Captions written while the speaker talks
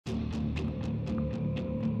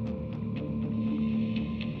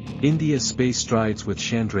India's space strides with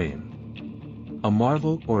Chandrayan. A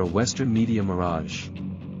marvel or a Western media mirage?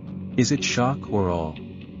 Is it shock or awe?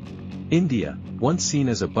 India, once seen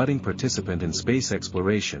as a budding participant in space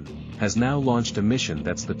exploration, has now launched a mission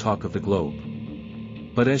that's the talk of the globe.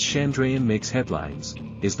 But as Chandrayan makes headlines,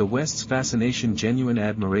 is the West's fascination genuine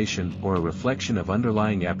admiration or a reflection of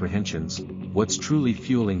underlying apprehensions? What's truly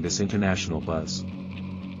fueling this international buzz?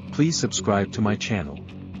 Please subscribe to my channel.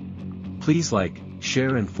 Please like,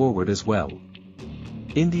 share and forward as well.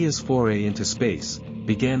 India's foray into space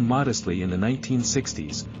began modestly in the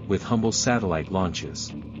 1960s, with humble satellite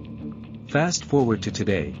launches. Fast forward to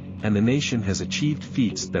today, and the nation has achieved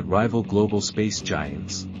feats that rival global space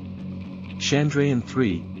giants.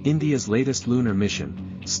 Chandrayan-3, India's latest lunar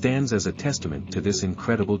mission, stands as a testament to this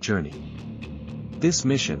incredible journey. This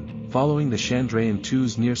mission, following the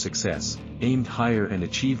Chandrayan-2's near success, aimed higher and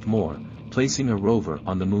achieved more, placing a rover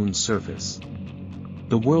on the moon's surface.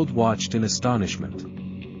 The world watched in astonishment.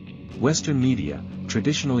 Western media,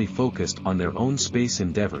 traditionally focused on their own space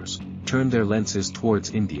endeavors, turned their lenses towards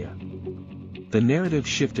India. The narrative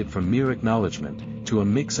shifted from mere acknowledgement to a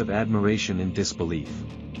mix of admiration and disbelief.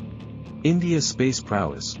 India's space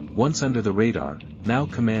prowess, once under the radar, now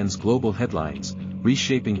commands global headlines,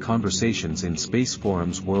 reshaping conversations in space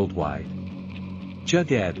forums worldwide.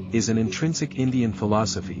 Jugaad is an intrinsic Indian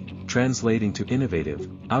philosophy, translating to innovative,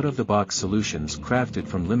 out-of-the-box solutions crafted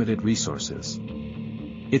from limited resources.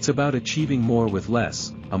 It's about achieving more with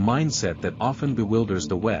less, a mindset that often bewilders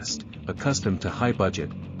the West, accustomed to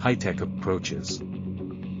high-budget, high-tech approaches.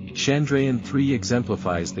 Chandrayan-3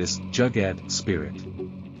 exemplifies this Jugaad spirit.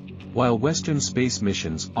 While Western space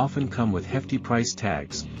missions often come with hefty price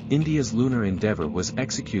tags, India's lunar endeavor was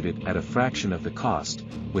executed at a fraction of the cost,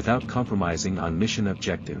 without compromising on mission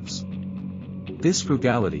objectives. This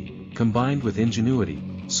frugality, combined with ingenuity,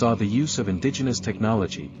 saw the use of indigenous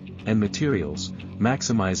technology and materials,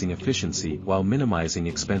 maximizing efficiency while minimizing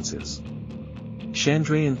expenses.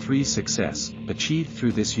 Chandrayan-3's success, achieved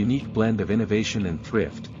through this unique blend of innovation and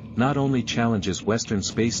thrift, not only challenges Western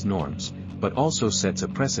space norms, but also sets a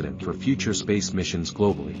precedent for future space missions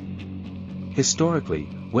globally. Historically,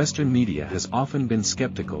 Western media has often been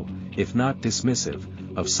skeptical, if not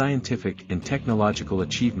dismissive, of scientific and technological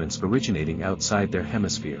achievements originating outside their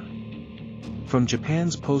hemisphere. From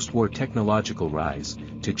Japan's post-war technological rise,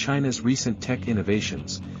 to China's recent tech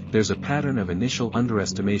innovations, there's a pattern of initial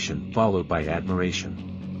underestimation followed by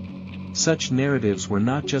admiration. Such narratives were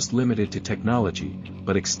not just limited to technology,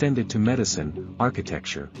 but extended to medicine,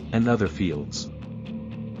 architecture, and other fields.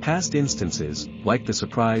 Past instances, like the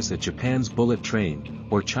surprise at Japan's bullet train,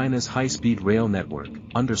 or China's high-speed rail network,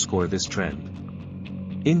 underscore this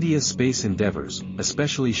trend. India's space endeavors,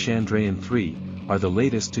 especially Chandrayan-3, are the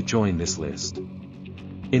latest to join this list.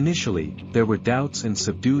 Initially, there were doubts and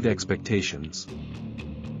subdued expectations.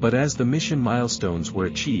 But as the mission milestones were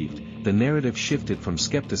achieved, the narrative shifted from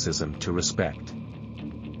skepticism to respect.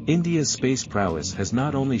 India's space prowess has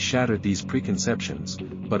not only shattered these preconceptions,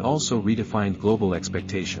 but also redefined global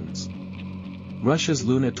expectations. Russia's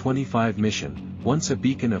Luna 25 mission, once a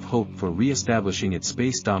beacon of hope for re-establishing its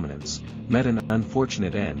space dominance, met an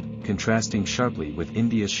unfortunate end, contrasting sharply with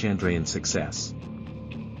India's Chandrayan success.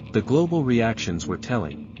 The global reactions were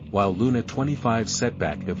telling. While Luna 25's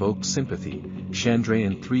setback evoked sympathy,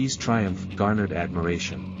 Chandrayan-3's triumph garnered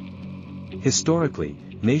admiration. Historically,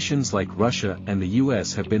 nations like Russia and the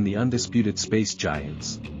US have been the undisputed space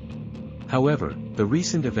giants. However, the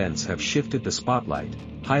recent events have shifted the spotlight,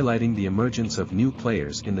 highlighting the emergence of new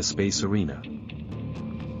players in the space arena.